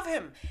fucking love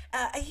him.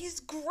 He's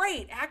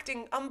great,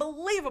 acting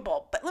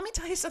unbelievable. But let me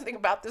tell you something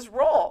about this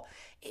role.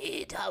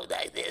 He talks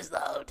like this the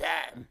whole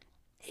time.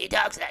 He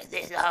talks like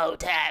this the whole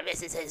time.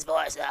 This is his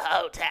voice the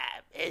whole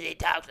time. He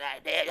talks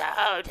like this the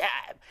whole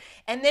time.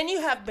 And then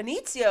you have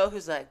Benicio,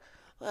 who's like,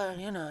 well,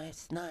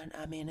 it's not,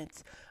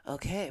 it's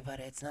okay, but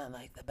it's not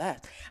like the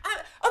best.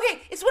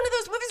 Okay, it's one of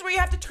those movies where you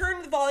have to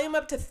turn the volume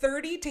up to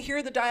 30 to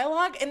hear the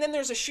dialogue, and then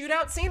there's a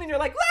shootout scene, and you're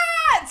like,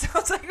 ah! It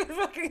sounds like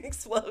fucking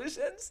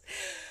explosions.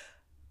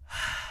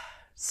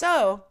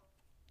 So,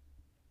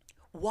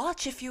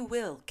 watch if you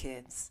will,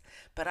 kids.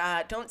 But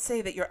don't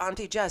say that your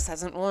Auntie Jess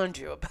hasn't warned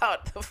you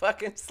about the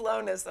fucking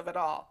slowness of it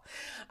all.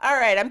 All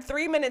right, I'm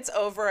 3 minutes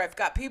over. I've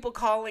got people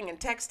calling and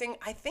texting.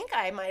 I think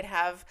I might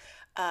have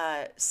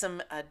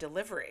some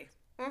delivery.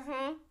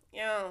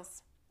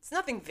 Yes. It's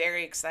nothing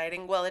very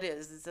exciting. Well, it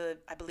is. It's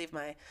I believe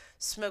my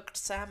smoked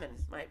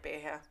salmon might be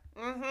here.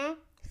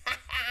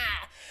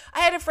 I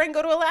had a friend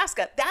go to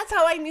Alaska. That's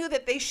how I knew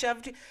that they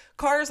shoved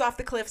cars off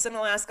the cliffs in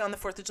Alaska on the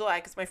 4th of July,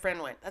 because my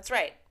friend went. That's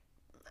right.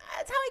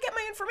 That's how I get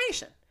my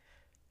information.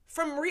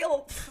 From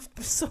real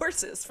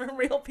sources, from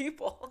real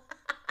people.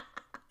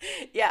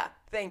 Yeah,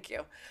 thank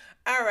you.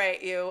 All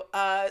right, you.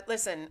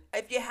 Listen,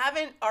 if you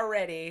haven't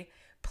already,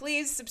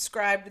 please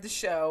subscribe to the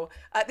show.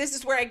 This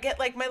is where I get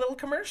like my little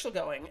commercial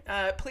going.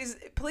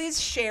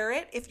 Please share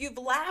it. If you've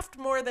laughed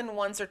more than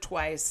once or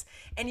twice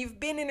and you've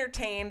been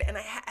entertained, and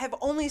I have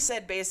only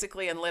said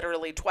basically and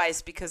literally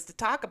twice because to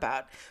talk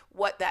about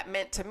what that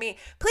meant to me,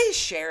 please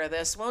share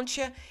this, won't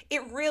you?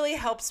 It really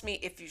helps me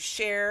if you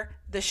share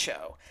the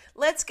show.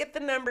 Let's get the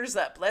numbers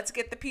up. Let's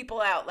get the people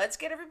out. Let's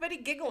get everybody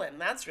giggling.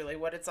 That's really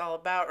what it's all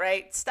about,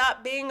 right?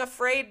 Stop being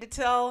afraid to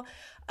tell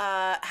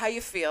how you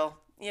feel.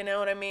 You know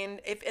what I mean?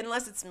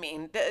 Unless it's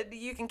mean,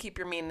 you can keep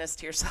your meanness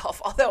to yourself.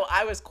 Although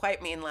I was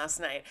quite mean last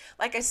night.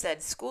 Like I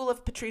said, School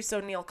of Patrice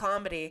O'Neill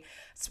Comedy.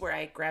 That's where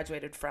I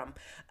graduated from.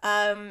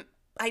 I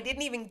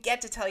didn't even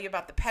get to tell you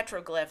about the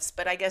petroglyphs,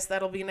 but I guess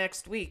that'll be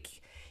next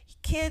week.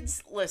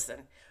 Kids,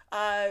 listen.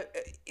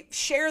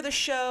 Share the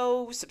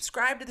show,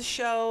 subscribe to the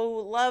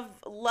show,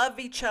 love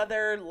each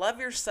other, love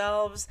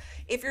yourselves.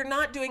 If you're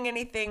not doing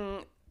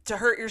anything to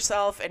hurt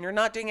yourself and you're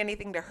not doing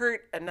anything to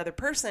hurt another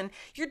person,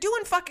 you're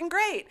doing fucking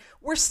great.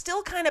 We're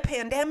still kind of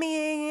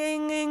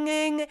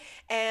pandemic,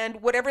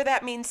 and whatever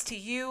that means to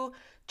you,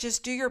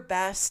 just do your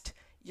best.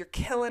 You're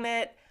killing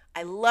it.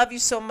 I love you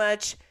so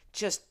much.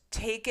 Just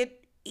take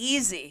it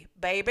easy,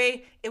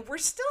 baby. We're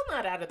still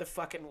not out of the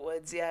fucking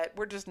woods yet.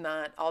 We're just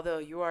not, although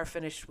you are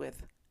finished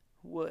with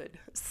wood.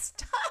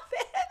 Stop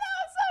it. That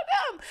was so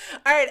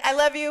dumb. All right, I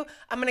love you.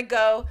 I'm going to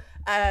go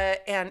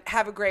and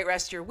have a great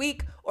rest of your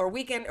week or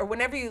weekend or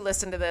whenever you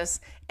listen to this.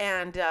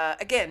 And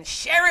again,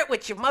 share it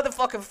with your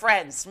motherfucking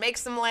friends. Make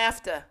some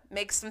laughter.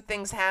 Make some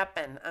things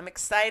happen. I'm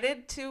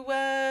excited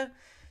to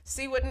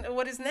see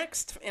what is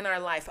next in our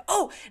life.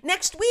 Oh,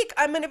 next week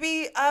I'm going to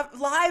be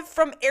live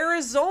from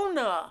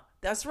Arizona.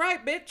 That's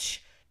right, bitch.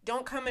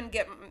 Don't come.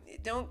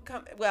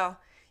 Well,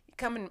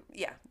 come and,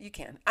 yeah, you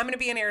can. I'm going to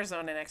be in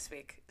Arizona next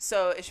week,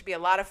 so it should be a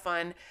lot of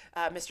fun.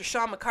 Mr.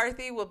 Sean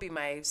McCarthy will be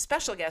my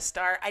special guest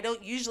star. I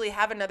don't usually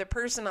have another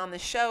person on the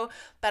show,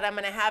 but I'm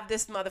going to have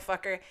this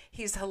motherfucker.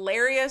 He's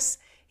hilarious.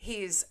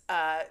 He's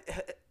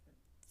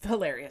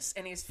hilarious,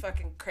 and he's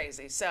fucking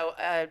crazy. So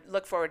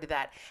look forward to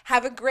that.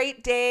 Have a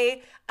great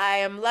day. I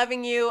am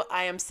loving you.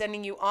 I am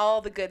sending you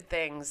all the good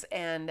things,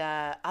 and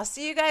I'll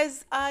see you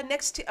guys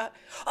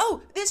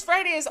this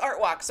Friday is Art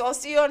Walk, so I'll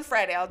see you on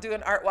Friday. I'll do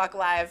an Art Walk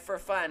live for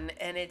fun,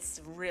 and it's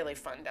really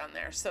fun down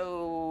there.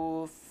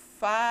 So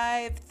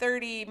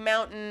 5:30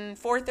 Mountain,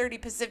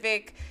 4:30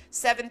 Pacific,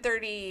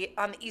 7:30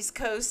 on the East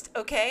Coast.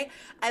 Okay,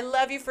 I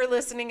love you for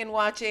listening and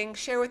watching.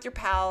 Share with your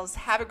pals.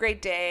 Have a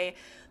great day.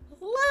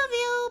 Love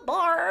you,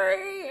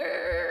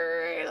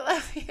 boy.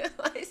 Love you.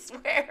 I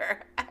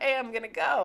swear. I am going to go.